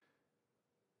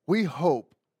We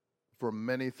hope for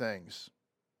many things.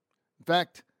 In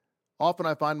fact, often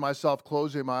I find myself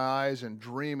closing my eyes and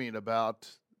dreaming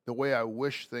about the way I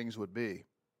wish things would be.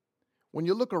 When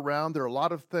you look around, there are a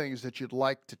lot of things that you'd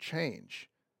like to change.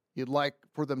 You'd like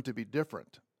for them to be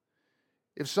different.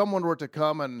 If someone were to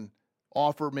come and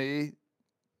offer me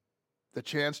the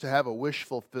chance to have a wish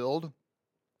fulfilled,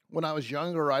 when I was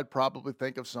younger, I'd probably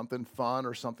think of something fun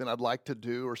or something I'd like to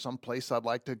do or some place I'd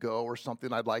like to go or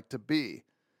something I'd like to be.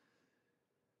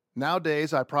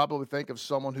 Nowadays, I probably think of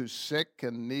someone who's sick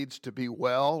and needs to be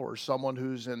well, or someone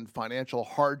who's in financial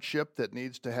hardship that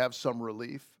needs to have some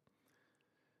relief.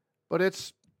 But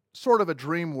it's sort of a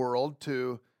dream world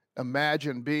to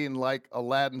imagine being like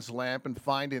Aladdin's lamp and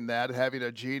finding that, having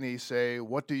a genie say,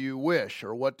 "What do you wish?"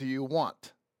 or "What do you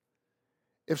want?"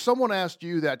 If someone asked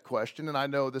you that question, and I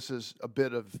know this is a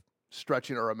bit of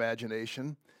stretching our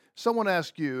imagination, someone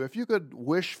asked you, if you could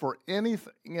wish for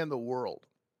anything in the world,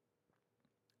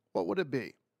 what would it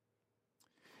be?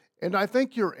 And I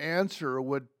think your answer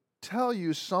would tell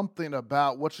you something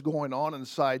about what's going on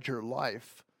inside your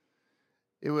life.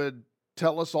 It would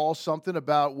tell us all something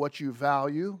about what you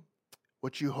value,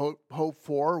 what you hope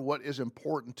for, what is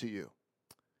important to you.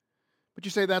 But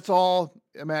you say that's all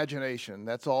imagination,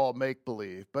 that's all make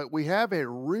believe. But we have a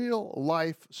real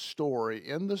life story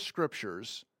in the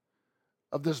scriptures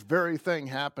of this very thing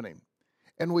happening.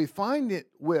 And we find it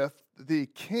with the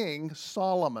King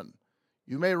Solomon.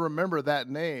 You may remember that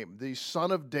name, the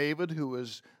son of David, who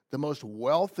is the most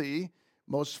wealthy,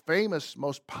 most famous,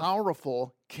 most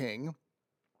powerful king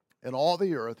in all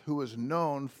the earth, who is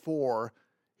known for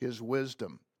his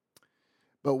wisdom.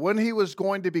 But when he was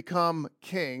going to become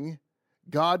king,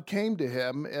 God came to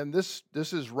him, and this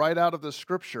is right out of the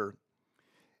scripture,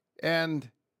 and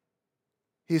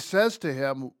he says to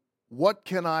him, "What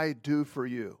can I do for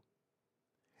you?"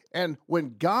 And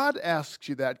when God asks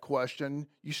you that question,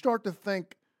 you start to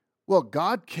think, well,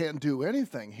 God can't do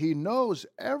anything. He knows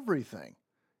everything.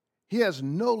 He has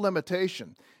no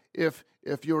limitation. If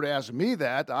you were to ask me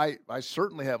that, I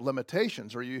certainly have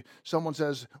limitations. Or someone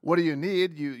says, "What do you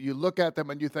need?" You look at them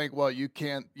and you think, well, you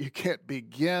can't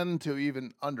begin to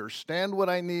even understand what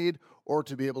I need or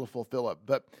to be able to fulfill it.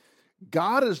 But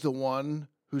God is the one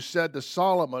who said to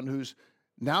Solomon, who's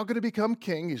now going to become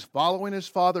king, he's following his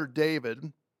father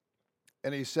David,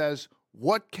 and he says,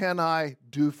 "What can I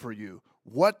do for you?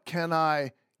 What can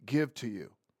I give to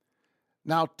you?"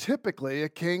 Now, typically, a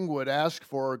king would ask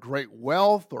for great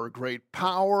wealth or great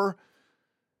power,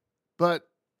 but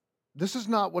this is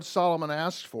not what Solomon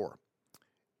asked for.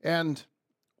 And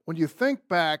when you think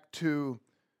back to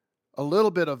a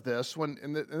little bit of this,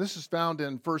 and this is found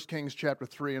in 1 Kings chapter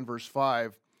 3 and verse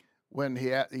 5, when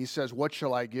he says, "What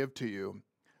shall I give to you?"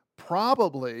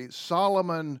 Probably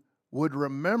Solomon would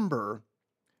remember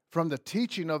from the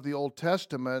teaching of the Old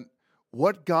Testament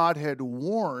what God had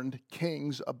warned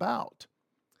kings about.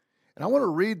 And I want to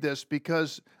read this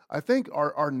because I think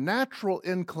our natural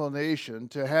inclination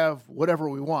to have whatever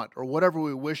we want or whatever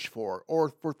we wish for or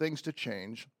for things to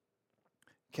change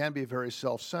can be very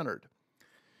self-centered.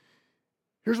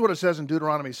 Here's what it says in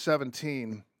Deuteronomy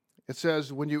 17. It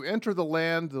says, "When you enter the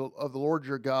land of the Lord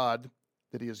your God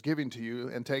that he is giving to you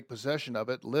and take possession of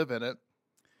it, live in it,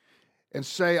 and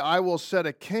say, 'I will set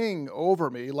a king over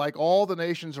me like all the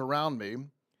nations around me,'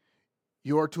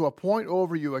 you are to appoint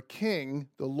over you a king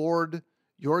the Lord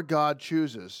your God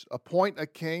chooses. Appoint a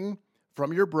king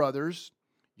from your brothers.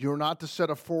 You are not to set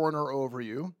a foreigner over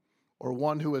you, or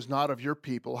one who is not of your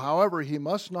people. However, he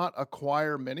must not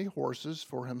acquire many horses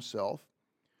for himself,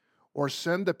 or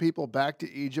send the people back to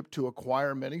Egypt to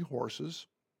acquire many horses.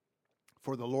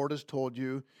 For the Lord has told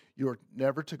you, you are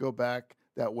never to go back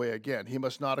that way again. He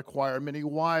must not acquire many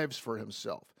wives for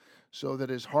himself, so that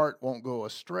his heart won't go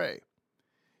astray.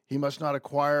 He must not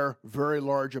acquire very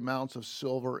large amounts of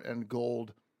silver and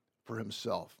gold for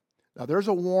himself." Now, there's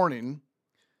a warning,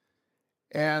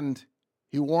 and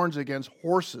he warns against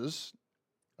horses,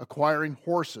 acquiring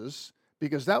horses,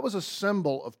 because that was a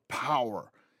symbol of power.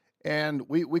 And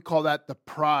we call that the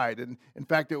pride. And in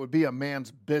fact, it would be a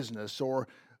man's business, or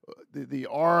the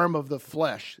arm of the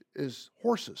flesh is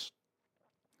horses.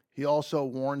 He also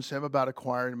warns him about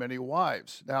acquiring many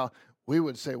wives. Now, we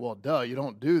would say, well, duh, you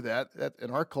don't do that.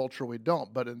 In our culture, we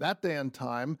don't. But in that day and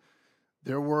time,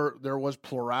 there was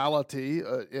plurality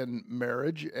in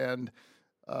marriage, and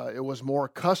it was more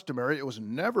customary. It was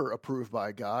never approved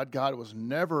by God. God was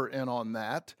never in on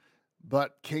that,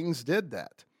 but kings did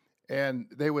that. And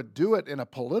they would do it in a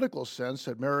political sense,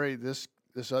 they'd marry this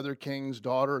other king's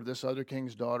daughter, this other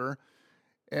king's daughter,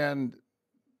 and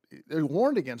they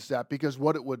warned against that because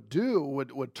what it would do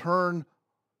would turn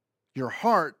your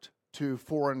heart to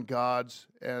foreign gods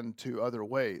and to other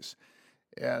ways.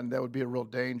 And that would be a real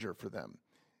danger for them.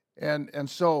 And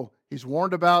so he's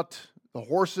warned about the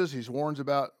horses. He's warned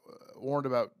about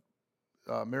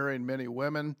marrying many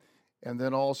women, and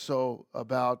then also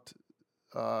about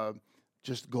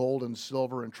just gold and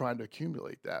silver and trying to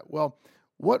accumulate that. Well,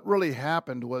 what really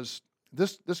happened was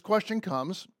this question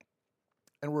comes,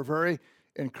 and we're very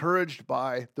encouraged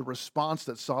by the response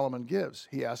that Solomon gives.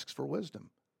 He asks for wisdom.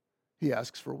 He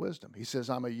asks for wisdom. He says,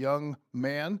 I'm a young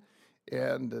man,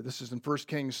 and this is in 1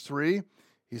 Kings 3.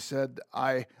 He said,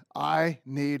 I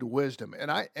need wisdom.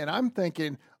 And I'm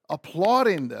thinking,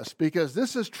 applauding this, because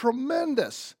this is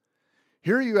tremendous.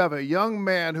 Here you have a young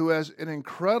man who has an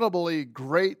incredibly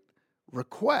great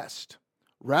request.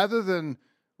 Rather than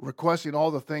requesting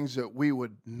all the things that we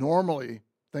would normally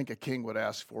think a king would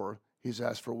ask for, he's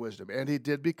asked for wisdom. And he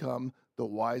did become the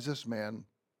wisest man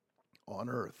on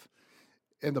earth.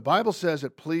 And the Bible says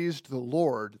it pleased the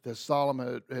Lord that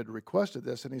Solomon had requested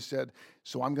this, and he said,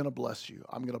 so I'm going to bless you.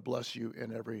 I'm going to bless you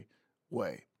in every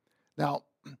way. Now,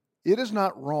 it is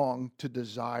not wrong to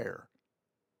desire,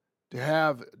 to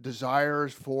have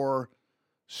desires for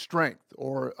strength,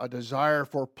 or a desire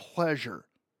for pleasure,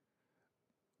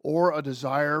 or a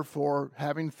desire for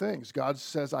having things. God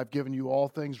says, I've given you all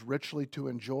things richly to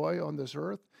enjoy on this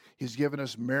earth. He's given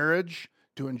us marriage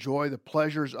to enjoy the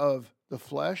pleasures of the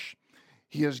flesh.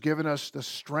 He has given us the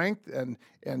strength and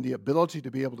the ability to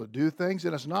be able to do things.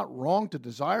 And it's not wrong to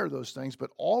desire those things,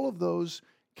 but all of those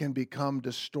can become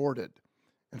distorted.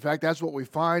 In fact, that's what we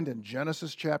find in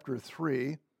Genesis chapter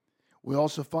 3. We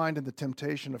also find in the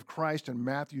temptation of Christ in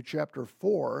Matthew chapter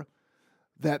 4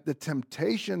 that the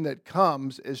temptation that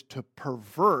comes is to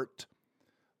pervert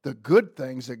the good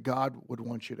things that God would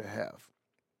want you to have.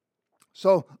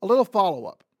 So, a little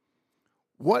follow-up.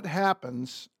 What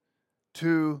happens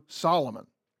to Solomon?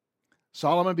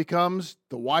 Solomon becomes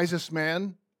the wisest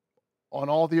man on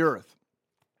all the earth.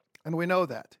 And we know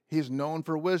that. He's known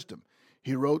for wisdom.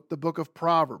 He wrote the book of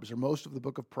Proverbs, or most of the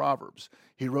book of Proverbs.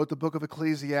 He wrote the book of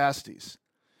Ecclesiastes.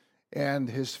 And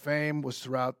his fame was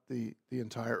throughout the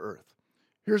entire earth.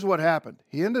 Here's what happened.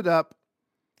 He ended up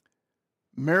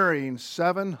marrying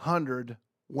 700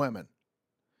 women.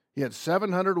 He had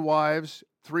 700 wives,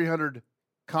 300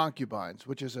 concubines,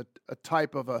 which is a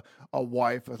type of a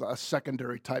wife, a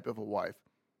secondary type of a wife.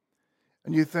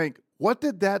 And you think, what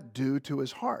did that do to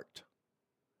his heart?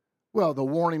 Well, the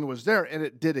warning was there, and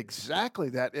it did exactly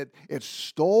that. It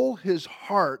stole his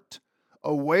heart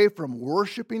away from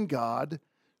worshiping God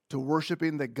to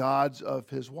worshiping the gods of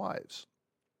his wives.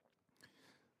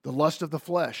 The lust of the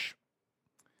flesh.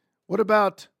 What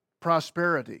about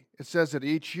prosperity? It says that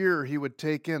each year he would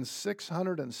take in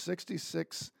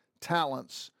 666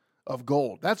 talents of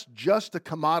gold. That's just the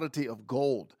commodity of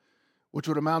gold, which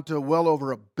would amount to well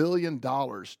over $1 billion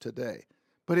today.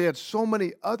 But he had so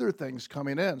many other things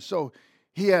coming in. So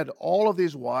he had all of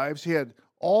these wives. He had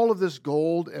all of this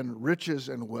gold and riches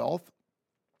and wealth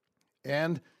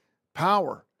and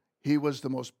power. He was the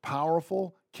most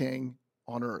powerful king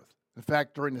on earth. In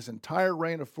fact, during his entire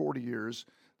reign of 40 years,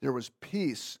 there was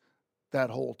peace that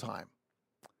whole time.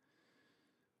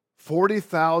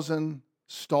 40,000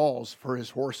 stalls for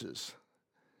his horses.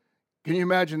 Can you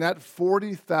imagine that?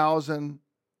 40,000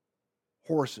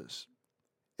 horses.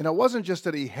 And it wasn't just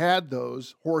that he had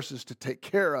those horses to take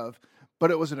care of, but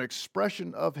it was an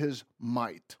expression of his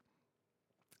might.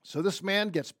 So this man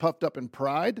gets puffed up in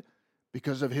pride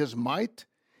because of his might.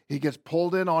 He gets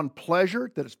pulled in on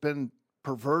pleasure that has been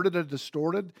perverted and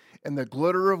distorted, and the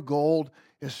glitter of gold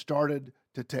has started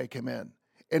to take him in.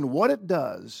 And what it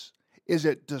does is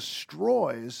it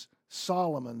destroys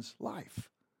Solomon's life.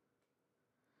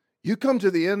 You come to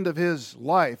the end of his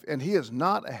life, and he is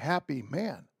not a happy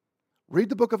man. Read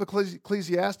the book of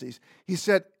Ecclesiastes. He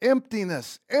said,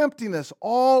 emptiness, emptiness,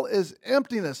 all is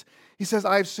emptiness. He says,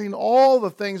 I've seen all the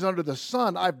things under the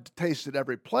sun. I've tasted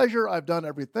every pleasure. I've done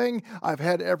everything. I've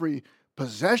had every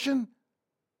possession,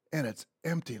 and it's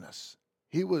emptiness.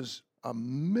 He was a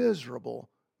miserable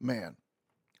man.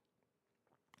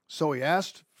 So he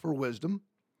asked for wisdom,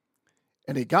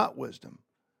 and he got wisdom.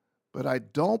 But I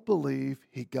don't believe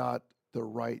he got the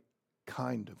right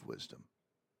kind of wisdom.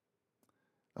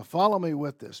 Now follow me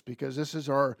with this, because this is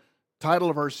our title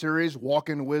of our series, Walk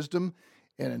in Wisdom.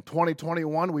 And in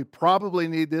 2021, we probably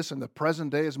need this in the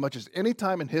present day as much as any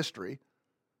time in history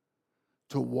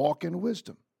to walk in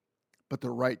wisdom, but the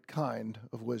right kind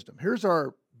of wisdom. Here's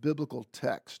our biblical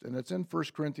text, and it's in 1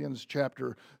 Corinthians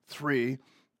chapter 3,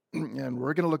 and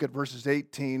we're going to look at verses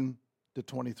 18 to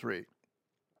 23.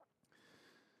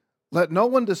 Let no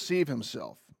one deceive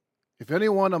himself. If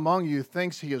anyone among you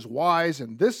thinks he is wise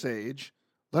in this age,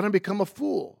 Let him become a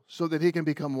fool so that he can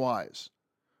become wise.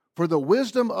 For the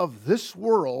wisdom of this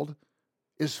world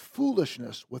is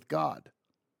foolishness with God.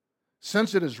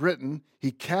 Since it is written,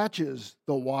 he catches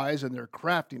the wise in their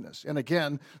craftiness. And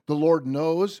again, the Lord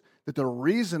knows that the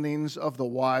reasonings of the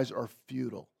wise are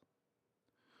futile.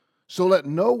 So let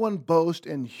no one boast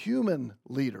in human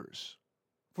leaders,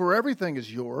 for everything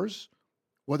is yours,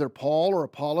 whether Paul or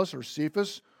Apollos or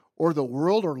Cephas or the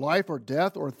world or life or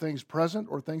death or things present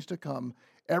or things to come,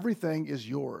 everything is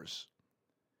yours.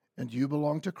 And you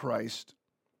belong to Christ,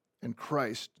 and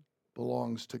Christ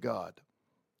belongs to God.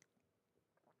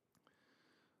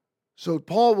 So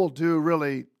Paul will do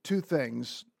really two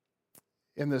things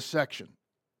in this section,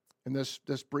 in this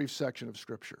brief section of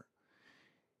Scripture.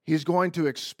 He's going to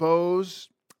expose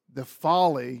the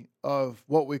folly of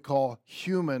what we call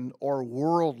human or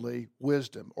worldly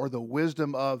wisdom, or the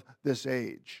wisdom of this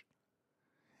age.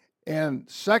 And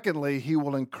secondly, he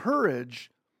will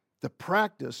encourage the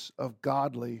practice of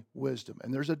godly wisdom.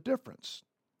 And there's a difference.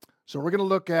 So we're going to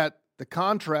look at the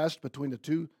contrast between the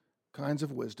two kinds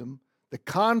of wisdom, the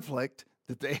conflict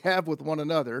that they have with one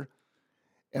another,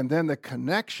 and then the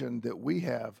connection that we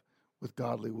have with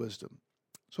godly wisdom.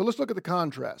 So let's look at the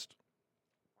contrast.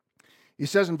 He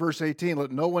says in verse 18,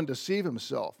 let no one deceive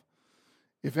himself.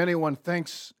 If anyone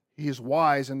thinks he is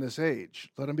wise in this age,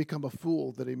 let him become a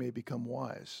fool that he may become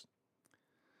wise.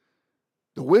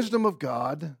 The wisdom of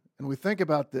God, and we think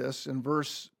about this in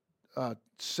verse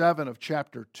 7 of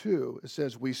chapter 2, it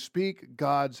says, we speak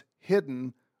God's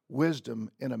hidden wisdom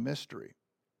in a mystery,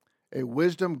 a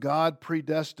wisdom God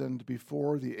predestined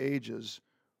before the ages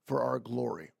for our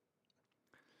glory.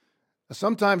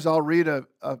 Sometimes I'll read a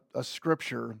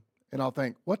scripture and I'll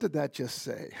think, what did that just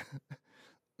say?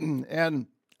 And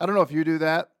I don't know if you do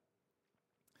that,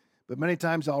 but many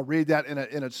times I'll read that and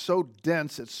it's so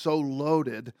dense, it's so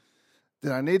loaded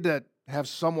that I need to have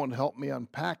someone help me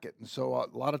unpack it. And so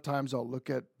a lot of times I'll look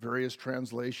at various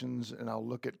translations and I'll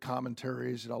look at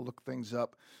commentaries and I'll look things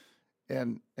up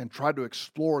and try to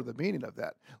explore the meaning of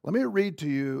that. Let me read to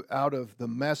you out of the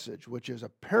Message, which is a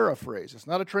paraphrase. It's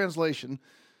not a translation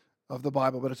of the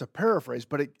Bible, but it's a paraphrase,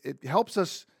 but it helps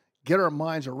us get our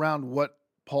minds around what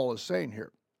Paul is saying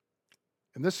here.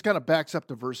 And this kind of backs up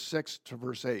to verse 6 to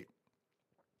verse 8.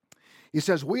 He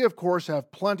says, we, of course,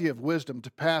 have plenty of wisdom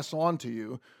to pass on to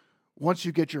you once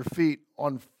you get your feet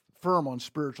firm on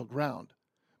spiritual ground.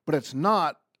 But it's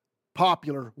not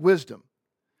popular wisdom,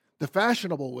 the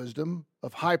fashionable wisdom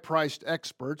of high-priced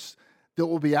experts that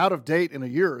will be out of date in a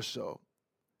year or so.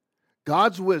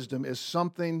 God's wisdom is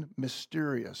something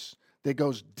mysterious that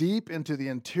goes deep into the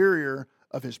interior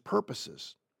of his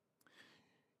purposes.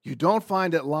 You don't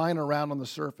find it lying around on the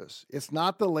surface. It's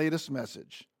not the latest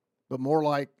message, but more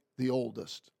like the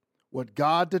oldest, what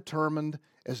God determined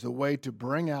as the way to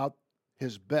bring out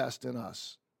his best in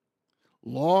us,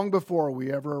 long before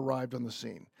we ever arrived on the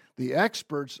scene. The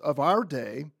experts of our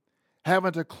day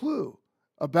haven't a clue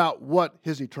about what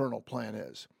his eternal plan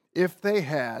is. If they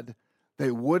had, they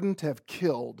wouldn't have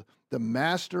killed the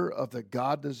master of the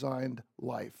God-designed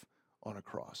life on a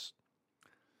cross.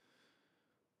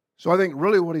 So I think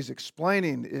really what he's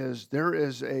explaining is there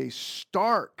is a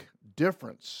stark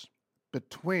difference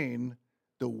between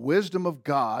the wisdom of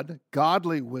God,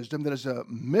 godly wisdom that is a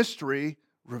mystery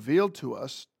revealed to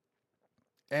us,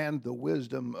 and the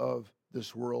wisdom of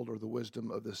this world or the wisdom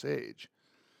of this age.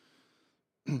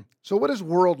 So what is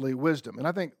worldly wisdom? And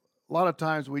I think a lot of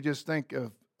times we just think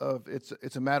of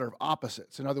it's a matter of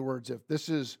opposites. In other words, if this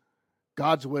is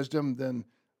God's wisdom, then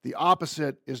the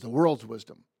opposite is the world's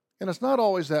wisdom. And it's not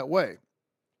always that way.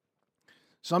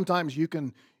 Sometimes you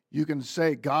can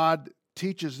say God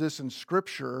teaches this in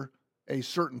Scripture, a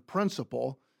certain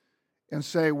principle, and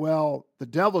say, well, the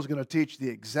devil's going to teach the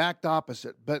exact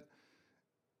opposite. But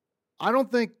I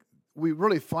don't think we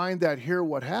really find that here.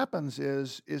 What happens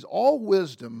is all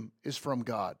wisdom is from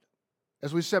God.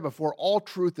 As we said before, all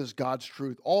truth is God's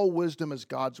truth. All wisdom is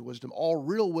God's wisdom. All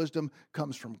real wisdom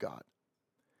comes from God.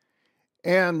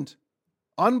 And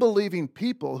unbelieving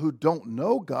people who don't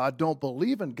know God, don't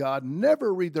believe in God,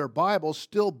 never read their Bible,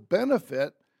 still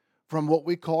benefit from what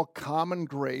we call common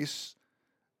grace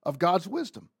of God's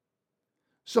wisdom.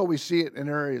 So we see it in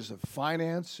areas of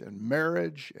finance and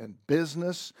marriage and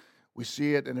business. We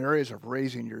see it in areas of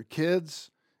raising your kids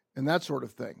and that sort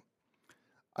of thing.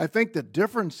 I think the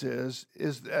difference is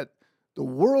that the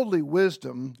worldly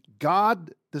wisdom,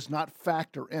 God does not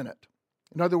factor in it.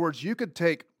 In other words, you could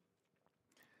take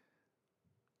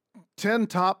 10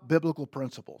 top biblical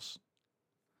principles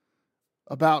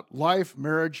about life,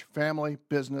 marriage, family,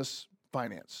 business,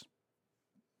 finance.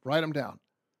 Write them down.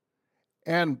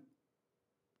 And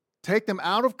take them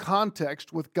out of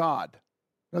context with God.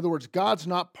 In other words, God's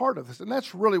not part of this. And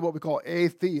that's really what we call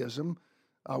atheism,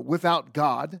 without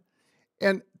God.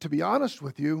 And to be honest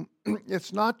with you,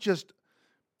 it's not just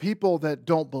people that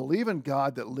don't believe in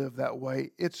God that live that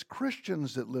way. It's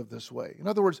Christians that live this way. In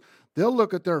other words, they'll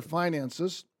look at their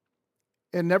finances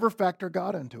and never factor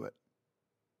God into it.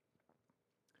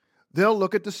 They'll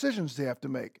look at decisions they have to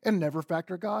make and never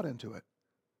factor God into it.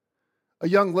 A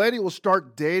young lady will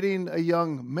start dating a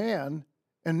young man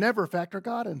and never factor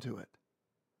God into it.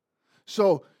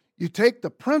 So you take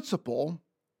the principle,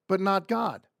 but not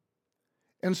God.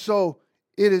 And so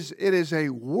it is a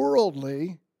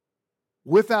worldly,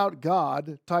 without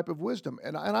God type of wisdom.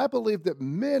 And I believe that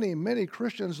many, many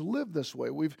Christians live this way.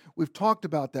 We've talked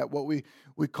about that, what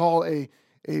we call a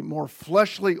more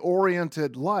fleshly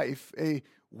oriented life, a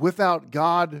without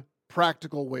God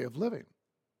practical way of living.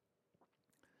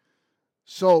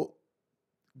 So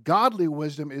godly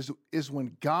wisdom is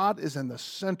when God is in the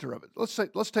center of it.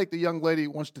 Let's take the young lady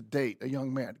who wants to date a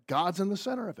young man. God's in the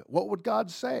center of it. What would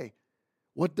God say?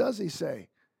 What does he say?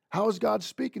 How is God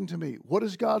speaking to me? What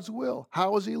is God's will?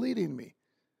 How is he leading me?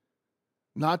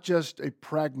 Not just a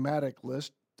pragmatic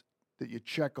list that you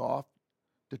check off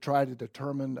to try to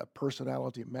determine a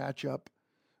personality matchup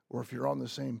or if you're on the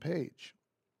same page.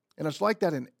 And it's like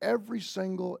that in every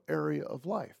single area of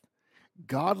life.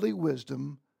 Godly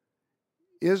wisdom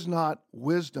is not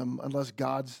wisdom unless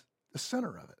God's the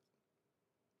center of it.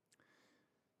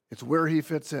 It's where he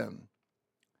fits in.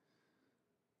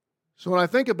 So when I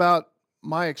think about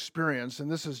my experience,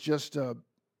 and this is just a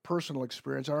personal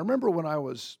experience, I remember when I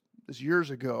was, this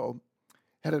years ago,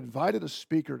 had invited a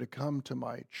speaker to come to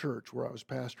my church where I was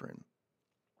pastoring.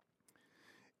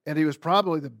 And he was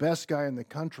probably the best guy in the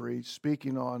country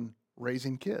speaking on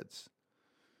raising kids.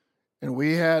 And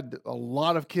we had a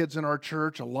lot of kids in our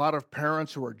church, a lot of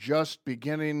parents who were just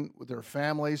beginning with their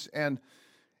families. And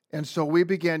so we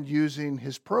began using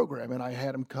his program, and I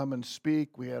had him come and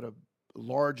speak. We had a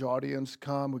large audience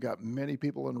come. We got many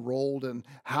people enrolled in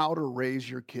how to raise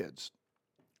your kids.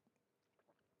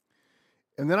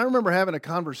 And then I remember having a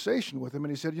conversation with him,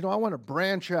 and he said, I want to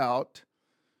branch out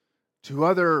to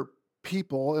other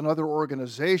people and other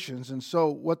organizations. And so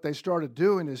what they started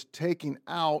doing is taking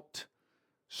out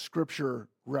scripture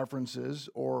references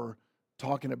or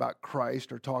talking about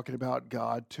Christ or talking about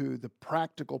God to the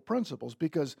practical principles,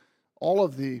 because all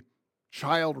of the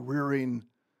child rearing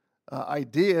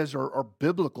ideas are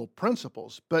biblical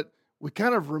principles, but we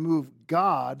kind of remove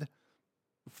God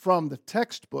from the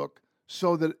textbook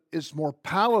so that it's more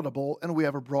palatable and we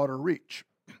have a broader reach.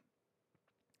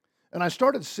 And I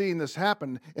started seeing this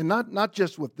happen, and not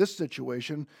just with this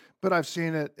situation, but I've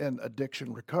seen it in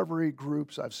addiction recovery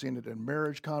groups, I've seen it in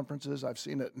marriage conferences, I've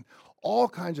seen it in all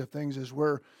kinds of things, is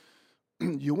where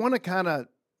you want to kind of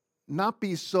not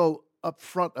be so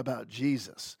upfront about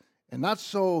Jesus and not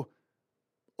so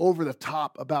over the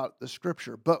top about the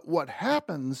scripture. But what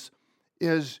happens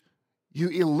is you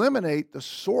eliminate the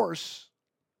source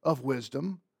of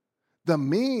wisdom, the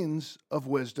means of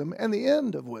wisdom, and the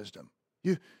end of wisdom.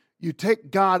 You take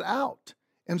God out,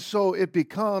 and so it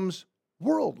becomes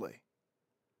worldly.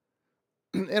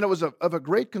 And it was of a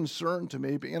great concern to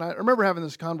me. And I remember having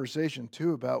this conversation,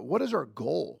 too, about what is our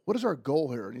goal? What is our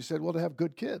goal here? And he said, well, to have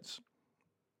good kids.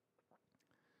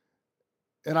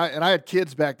 And I had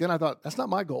kids back then. I thought, that's not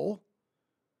my goal.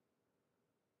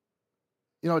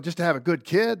 Just to have a good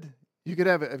kid. You could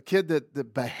have a kid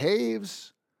that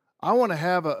behaves. I want to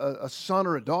have a son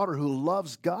or a daughter who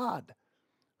loves God,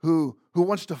 who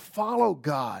wants to follow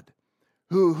God,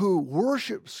 who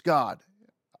worships God.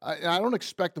 I don't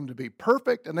expect them to be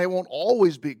perfect, and they won't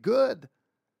always be good.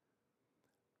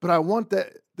 But I want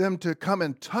them to come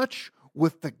in touch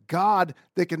with the God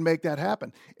that can make that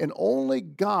happen. And only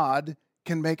God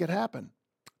can make it happen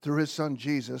through his son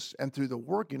Jesus and through the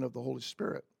working of the Holy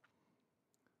Spirit.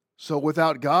 So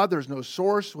without God, there's no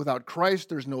source. Without Christ,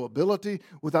 there's no ability.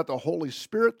 Without the Holy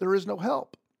Spirit, there is no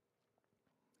help.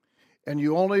 And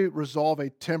you only resolve a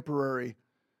temporary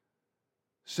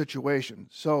situation.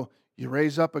 So you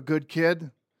raise up a good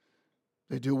kid,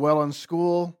 they do well in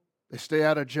school, they stay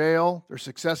out of jail, they're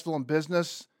successful in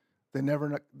business, they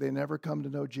never come to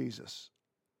know Jesus.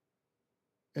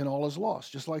 And all is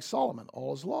lost, just like Solomon,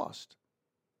 all is lost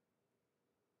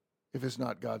if it's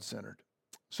not God-centered.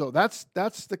 So that's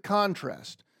the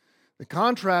contrast. The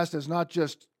contrast is not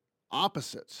just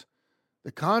opposites.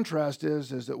 The contrast is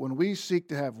that when we seek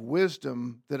to have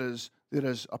wisdom that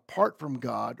is apart from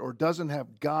God or doesn't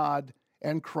have God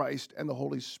and Christ and the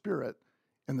Holy Spirit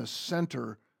in the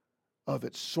center of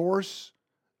its source,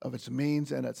 of its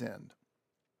means, and its end.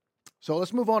 So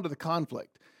let's move on to the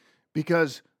conflict,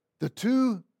 because The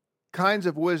two kinds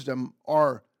of wisdom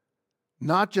are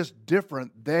not just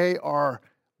different, they are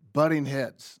butting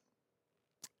heads.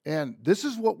 And this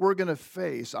is what we're going to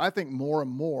face, I think, more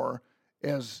and more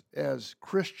as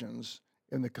Christians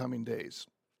in the coming days.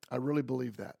 I really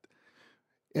believe that.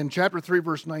 In chapter 3,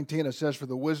 verse 19, it says, "For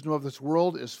the wisdom of this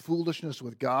world is foolishness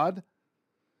with God."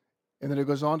 And then it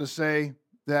goes on to say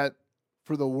that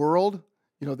for the world,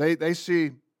 they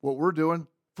see what we're doing,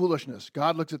 foolishness.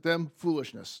 God looks at them,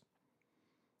 foolishness.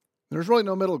 There's really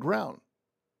no middle ground.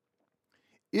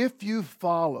 If you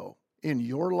follow in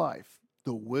your life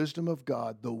the wisdom of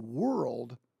God, the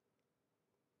world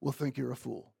will think you're a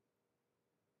fool.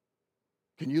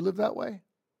 Can you live that way?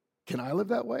 Can I live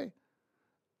that way?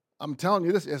 I'm telling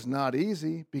you this, it's not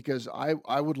easy because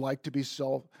I would like to be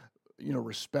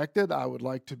respected. I would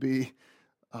like to be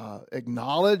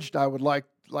acknowledged. I would like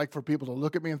for people to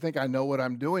look at me and think I know what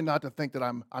I'm doing, not to think that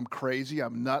I'm crazy,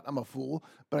 I'm nut, I'm a fool.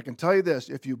 But I can tell you this,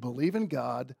 if you believe in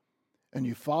God and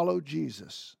you follow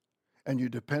Jesus and you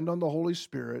depend on the Holy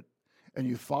Spirit and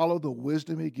you follow the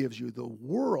wisdom he gives you, the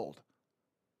world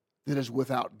that is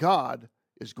without God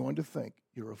is going to think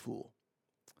you're a fool.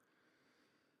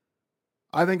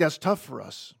 I think that's tough for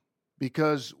us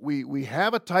because we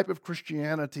have a type of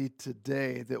Christianity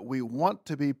today that we want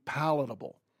to be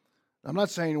palatable. I'm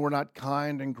not saying we're not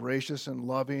kind and gracious and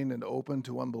loving and open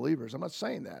to unbelievers. I'm not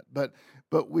saying that. But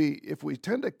if we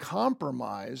tend to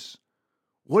compromise,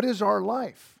 what is our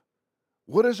life?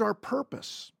 What is our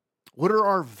purpose? What are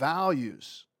our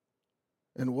values?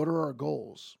 And what are our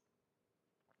goals?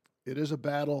 It is a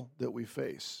battle that we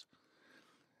face.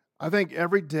 I think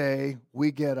every day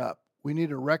we get up, we need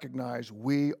to recognize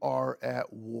we are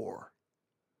at war.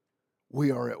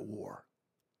 We are at war.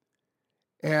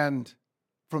 And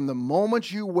from the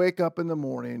moment you wake up in the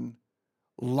morning,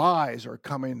 lies are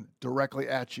coming directly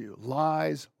at you.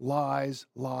 Lies, lies,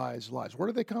 lies, lies. Where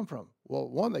do they come from? Well,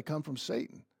 one, they come from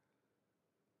Satan.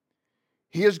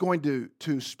 He is going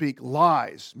to speak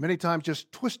lies, many times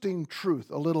just twisting truth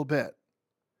a little bit,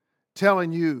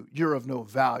 telling you you're of no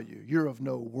value, you're of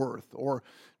no worth, or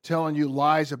telling you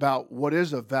lies about what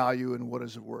is of value and what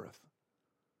is of worth.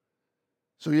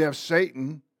 So you have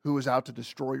Satan, who is out to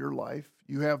destroy your life.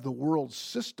 You have the world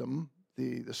system,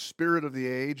 the spirit of the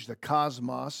age, the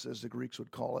cosmos, as the Greeks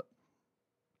would call it.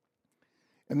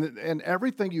 And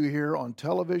everything you hear on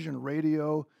television,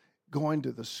 radio, going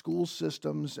to the school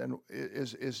systems, and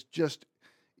is just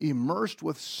immersed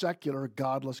with secular,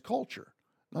 godless culture.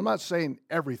 I'm not saying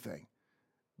everything,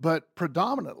 but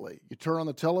predominantly. You turn on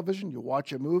the television, you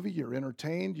watch a movie, you're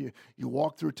entertained, you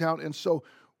walk through town, and so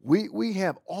we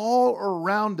have all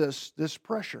around us this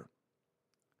pressure.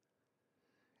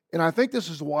 And I think this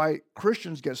is why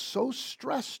Christians get so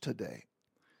stressed today.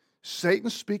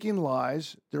 Satan's speaking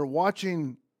lies. They're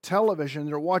watching television.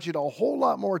 They're watching a whole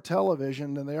lot more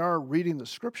television than they are reading the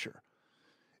scripture.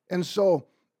 And so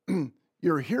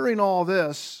you're hearing all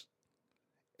this,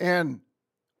 and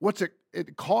what's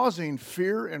it causing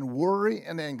fear and worry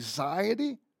and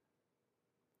anxiety?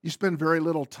 You spend very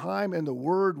little time in the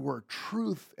Word where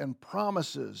truth and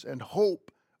promises and hope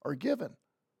are given.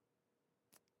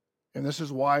 And this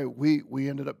is why we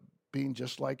ended up being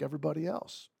just like everybody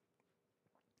else.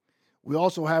 We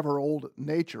also have our old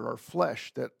nature, our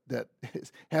flesh, that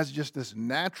has just this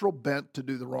natural bent to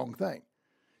do the wrong thing.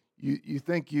 You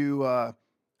think you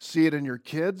see it in your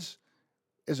kids.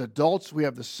 As adults, we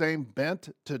have the same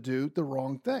bent to do the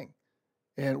wrong thing.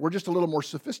 And we're just a little more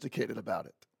sophisticated about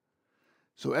it.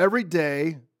 So every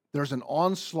day, there's an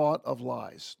onslaught of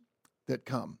lies that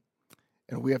come,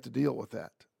 and we have to deal with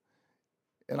that.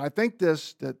 And I think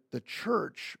that the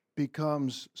church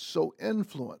becomes so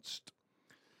influenced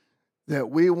that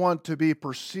we want to be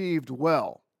perceived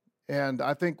well. And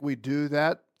I think we do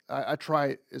that. I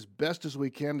try as best as we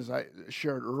can, as I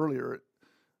shared earlier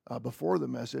before the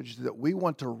message, that we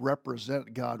want to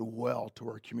represent God well to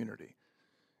our community.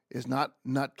 It's not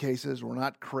nutcases, we're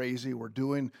not crazy, we're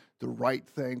doing the right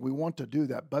thing. We want to do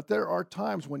that. But there are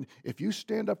times when if you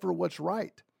stand up for what's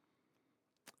right,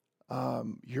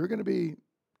 you're going to be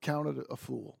counted a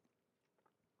fool.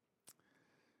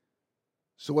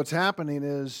 So what's happening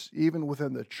is, even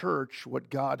within the church, what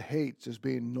God hates is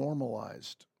being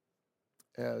normalized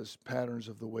as patterns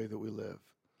of the way that we live.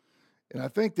 And I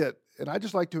think that, and I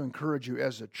just like to encourage you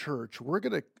as a church, we're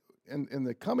going to, in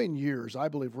the coming years, I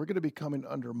believe we're going to be coming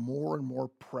under more and more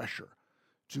pressure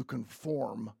to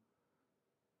conform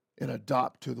and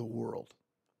adopt to the world.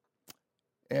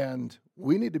 And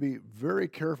we need to be very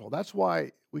careful. That's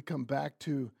why we come back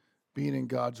to being in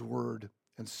God's Word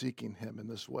and seeking Him in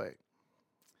this way.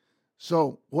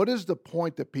 So, what is the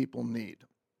point that people need?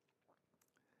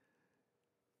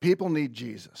 People need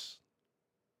Jesus.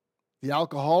 The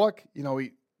alcoholic, he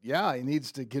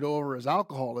needs to get over his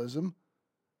alcoholism,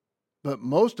 but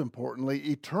most importantly,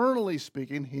 eternally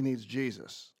speaking, he needs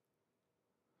Jesus.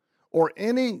 Or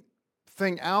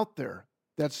anything out there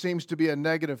that seems to be a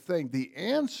negative thing, the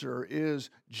answer is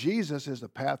Jesus is the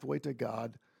pathway to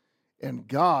God, and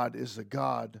God is the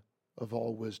God of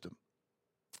all wisdom.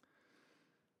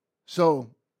 So,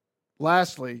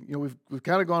 lastly, we've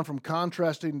kind of gone from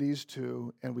contrasting these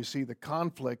two, and we see the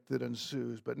conflict that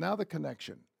ensues, but now the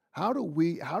connection. How do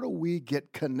we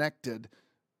get connected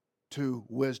to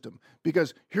wisdom?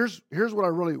 Because here's what I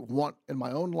really want in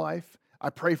my own life. I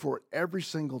pray for it every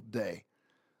single day.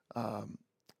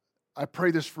 I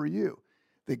pray this for you,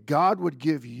 that God would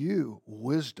give you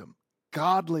wisdom,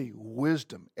 godly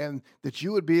wisdom, and that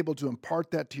you would be able to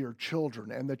impart that to your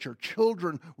children, and that your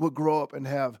children would grow up and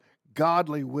have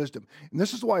godly wisdom. And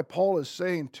this is why Paul is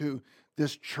saying to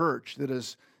this church that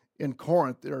is in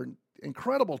Corinth, they're in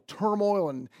incredible turmoil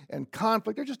and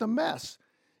conflict, they're just a mess,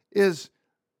 is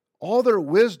all their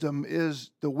wisdom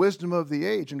is the wisdom of the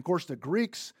age. And of course, the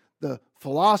Greeks, the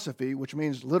philosophy, which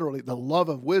means literally the love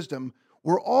of wisdom,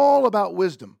 were all about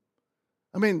wisdom.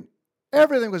 I mean,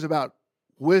 everything was about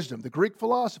wisdom, the Greek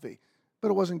philosophy, but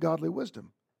it wasn't godly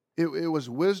wisdom. It was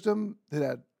wisdom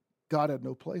that God had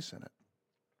no place in it.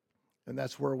 And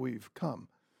that's where we've come.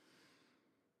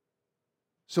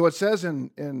 So it says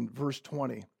in verse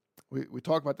 20, we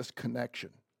talk about this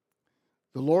connection.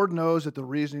 The Lord knows that the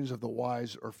reasonings of the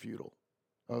wise are futile,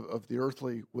 of the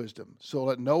earthly wisdom. So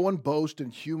let no one boast in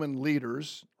human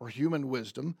leaders or human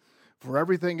wisdom, for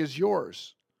everything is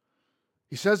yours.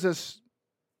 He says this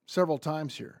several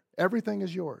times here. Everything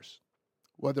is yours.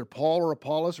 Whether Paul or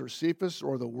Apollos or Cephas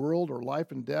or the world or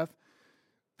life and death,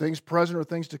 things present or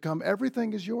things to come,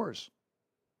 everything is yours.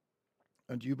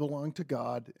 And you belong to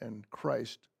God and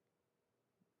Christ.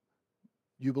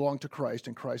 You belong to Christ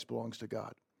and Christ belongs to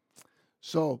God.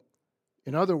 So,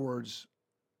 in other words,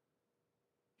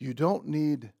 you don't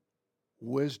need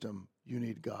wisdom, you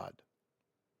need God.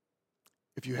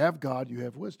 If you have God, you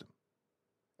have wisdom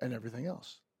and everything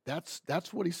else.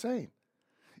 That's what he's saying.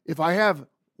 If I have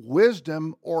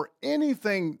wisdom or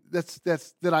anything that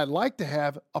I'd like to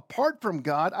have apart from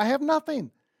God, I have nothing.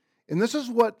 And this is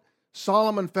what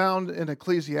Solomon found in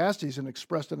Ecclesiastes and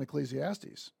expressed in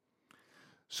Ecclesiastes.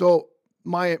 So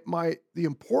the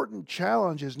important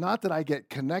challenge is not that I get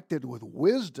connected with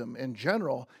wisdom in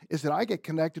general, is that I get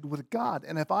connected with God.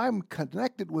 And if I'm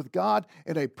connected with God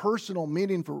in a personal,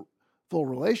 meaningful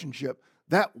relationship,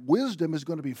 that wisdom is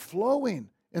going to be flowing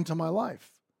into my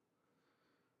life.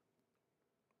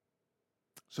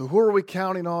 So who are we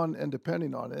counting on and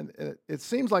depending on? And it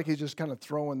seems like he's just kind of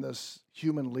throwing this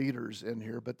human leaders in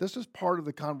here, but this is part of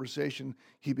the conversation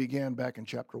he began back in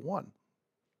chapter 1.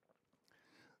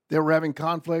 They were having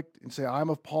conflict and say, I'm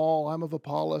of Paul, I'm of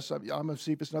Apollos, I'm of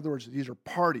Cephas. In other words, these are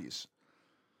parties.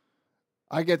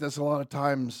 I get this a lot of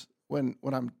times when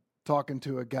I'm talking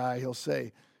to a guy, he'll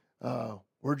say,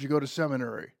 where'd you go to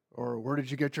seminary? Or where did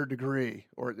you get your degree?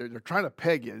 Or they're trying to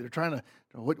peg you. They're trying to,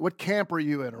 what camp are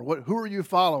you in? Or who are you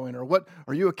following? Or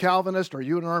are you a Calvinist? Are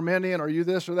you an Arminian? Are you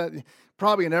this or that?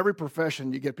 Probably in every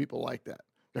profession you get people like that.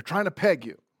 They're trying to peg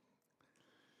you.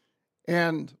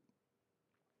 And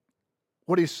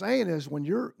what he's saying is when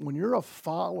you're a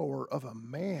follower of a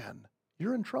man,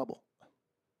 you're in trouble.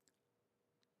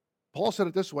 Paul said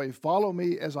it this way, follow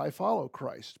me as I follow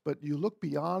Christ. But you look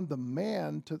beyond the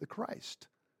man to the Christ.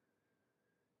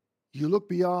 You look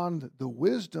beyond the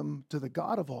wisdom to the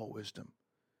God of all wisdom.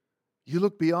 You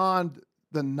look beyond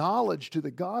the knowledge to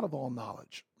the God of all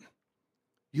knowledge.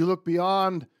 You look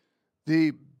beyond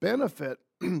the benefit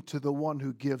to the one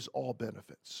who gives all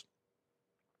benefits.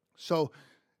 So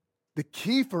the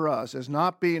key for us is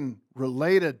not being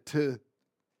related to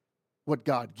what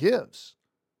God gives,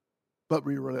 but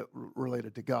be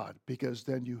related to God, because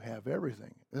then you have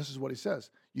everything. This is what he says.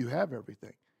 You have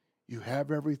everything. You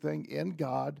have everything in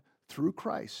God through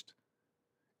Christ.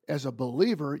 As a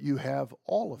believer, you have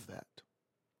all of that.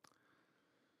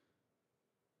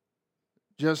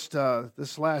 Just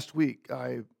this last week,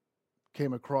 I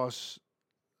came across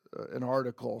an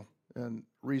article and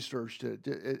researched it.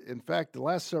 In fact, the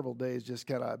last several days just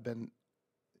kind of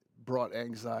brought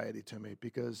anxiety to me,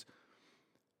 because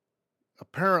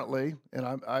apparently, and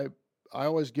I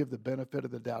always give the benefit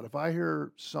of the doubt. If I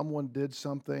hear someone did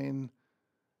something,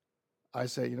 I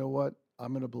say, you know what?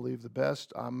 I'm going to believe the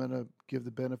best. I'm going to give the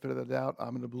benefit of the doubt.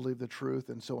 I'm going to believe the truth.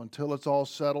 And so until it's all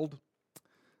settled,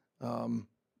 I'm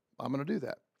going to do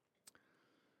that.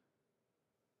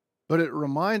 But it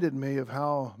reminded me of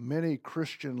how many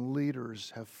Christian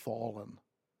leaders have fallen.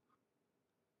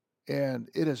 And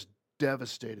it has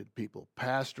devastated people,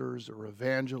 pastors or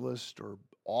evangelists or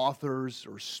authors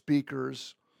or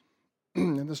speakers.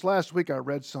 And this last week I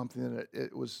read something, and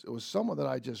it was someone that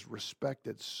I just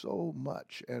respected so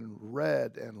much and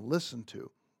read and listened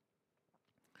to.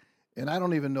 And I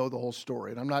don't even know the whole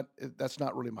story, and that's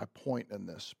not really my point in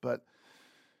this. But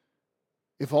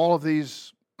if all of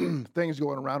these things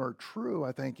going around are true,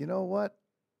 I think, you know what?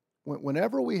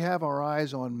 Whenever we have our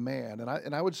eyes on man,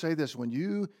 and I would say this, when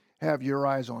you have your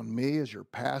eyes on me as your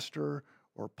pastor,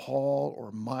 or Paul,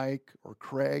 or Mike, or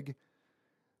Craig,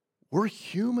 we're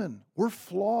human. We're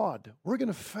flawed. We're going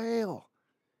to fail.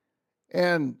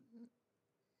 And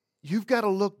you've got to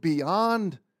look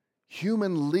beyond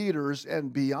human leaders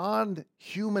and beyond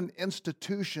human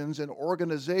institutions and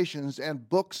organizations and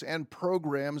books and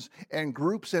programs and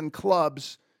groups and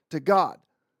clubs to God,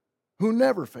 who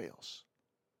never fails.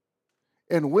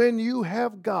 And when you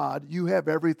have God, you have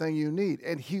everything you need,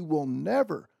 and He will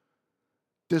never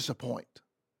disappoint.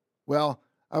 Well,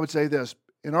 I would say this.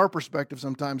 In our perspective,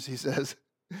 sometimes He says,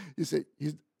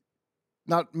 He's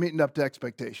not meeting up to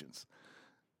expectations.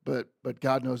 But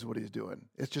God knows what He's doing.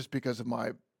 It's just because of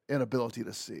my inability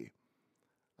to see.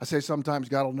 I say sometimes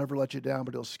God will never let you down,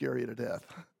 but He'll scare you to death.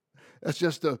 That's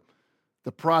just the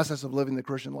process of living the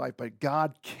Christian life. But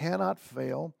God cannot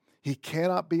fail. He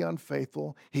cannot be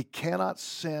unfaithful. He cannot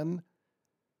sin.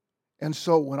 And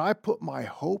so when I put my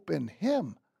hope in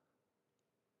Him,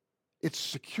 it's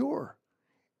secure.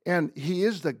 And He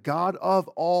is the God of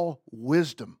all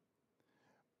wisdom.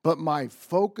 But my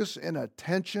focus and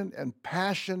attention and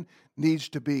passion needs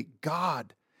to be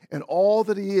God and all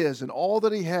that He is and all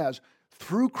that He has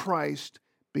through Christ,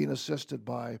 being assisted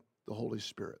by the Holy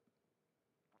Spirit.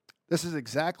 This is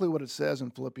exactly what it says in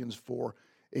Philippians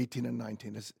 4:18 and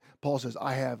 19. Paul says,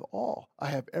 I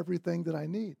have everything that I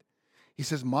need. He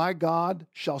says, my God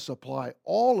shall supply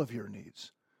all of your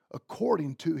needs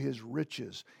according to His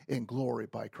riches in glory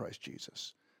by Christ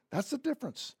Jesus. That's the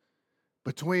difference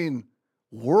between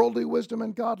worldly wisdom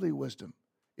and godly wisdom.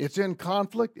 It's in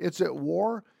conflict, it's at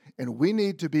war, and we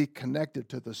need to be connected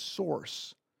to the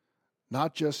source,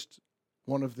 not just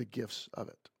one of the gifts of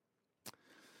it.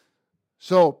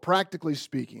 So, practically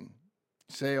speaking,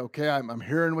 say, okay, I'm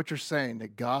hearing what you're saying,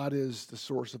 that God is the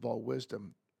source of all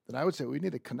wisdom. Then I would say we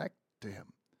need to connect to Him.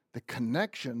 The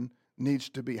connection needs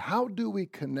to be, how do we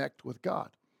connect with God?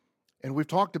 And we've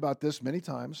talked about this many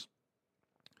times.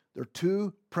 There are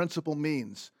two principal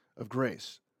means of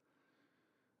grace: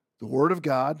 the Word of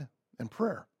God and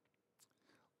prayer.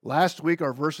 Last week,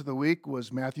 our verse of the week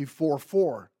was Matthew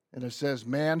 4:4, and it says,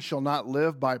 man shall not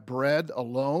live by bread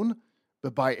alone,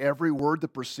 but by every word that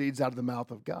proceeds out of the mouth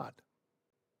of God.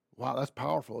 Wow, that's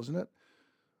powerful, isn't it?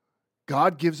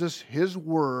 God gives us His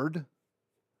Word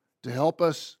to help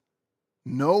us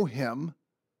know Him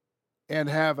and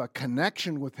have a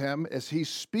connection with Him as He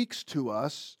speaks to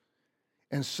us.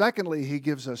 And secondly, He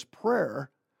gives us prayer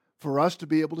for us to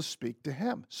be able to speak to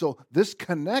Him. So this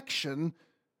connection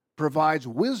provides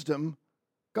wisdom,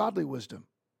 godly wisdom.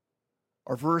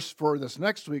 Our verse for this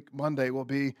next week, Monday, will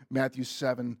be Matthew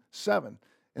 7:7.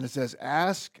 And it says,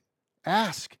 ask,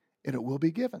 and it will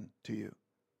be given to you.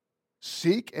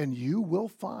 Seek, and you will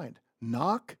find.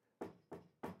 Knock,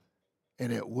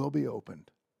 and it will be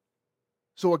opened.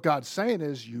 So what God's saying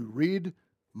is, you read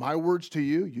my words to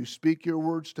you, you speak your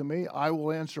words to me, I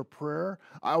will answer prayer,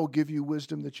 I will give you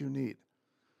wisdom that you need.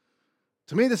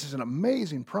 To me, this is an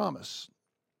amazing promise.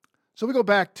 So we go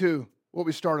back to what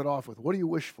we started off with. What do you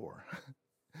wish for?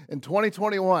 In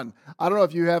 2021, I don't know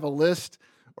if you have a list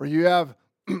or you have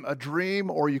a dream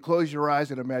or you close your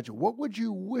eyes and imagine, what would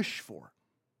you wish for?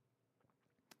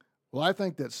 Well, I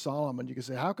think that Solomon, you can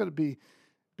say, how could it be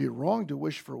wrong to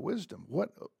wish for wisdom?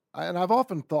 And I've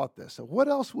often thought this, what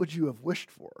else would you have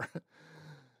wished for?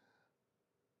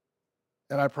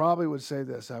 And I probably would say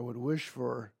this, I would wish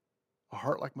for a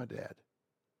heart like my dad.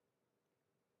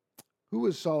 Who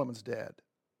was Solomon's dad?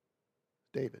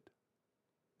 David.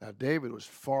 Now, David was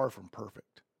far from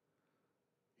perfect.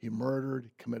 He murdered,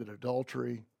 committed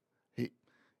adultery.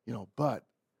 But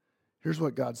here's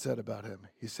what God said about him.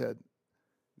 He said,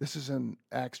 this is in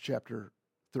Acts chapter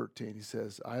 13. He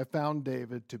says, I have found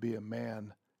David to be a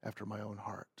man after my own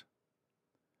heart,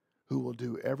 who will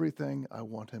do everything I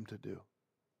want him to do.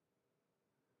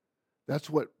 That's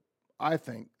what I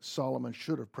think Solomon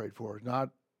should have prayed for, not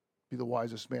be the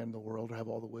wisest man in the world or have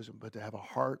all the wisdom, but to have a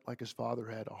heart like his father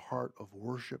had, a heart of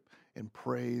worship and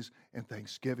praise and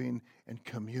thanksgiving and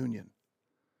communion.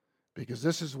 Because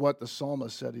this is what the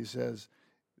psalmist said. He says,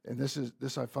 and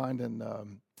this I find in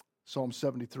Psalm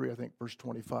 73, I think, verse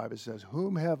 25. It says,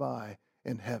 whom have I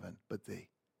in heaven but thee?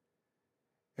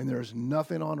 And there is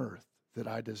nothing on earth that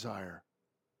I desire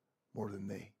more than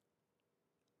thee.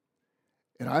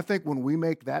 And I think when we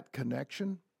make that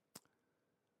connection,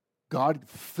 God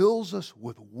fills us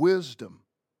with wisdom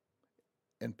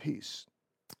and peace.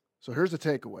 So here's the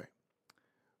takeaway.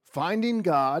 Finding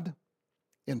God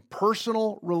in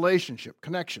personal relationship,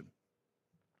 connection,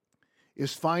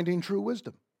 is finding true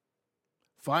wisdom.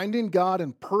 Finding God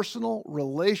in personal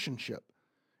relationship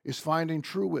is finding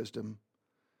true wisdom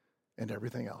and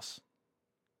everything else.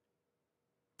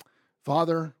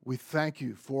 Father, we thank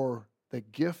you for the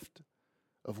gift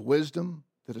of wisdom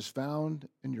that is found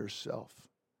in yourself,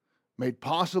 made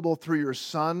possible through your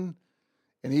Son,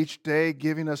 and each day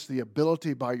giving us the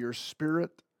ability by your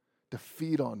Spirit to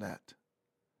feed on that.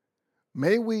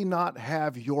 May we not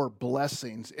have your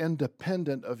blessings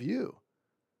independent of you.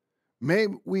 May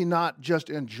we not just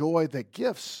enjoy the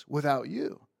gifts without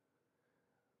you.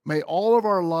 May all of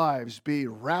our lives be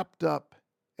wrapped up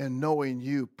in knowing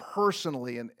you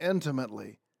personally and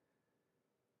intimately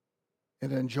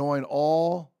and enjoying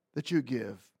all that you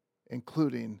give,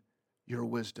 including your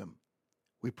wisdom.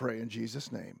 We pray in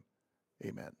Jesus' name.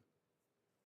 Amen.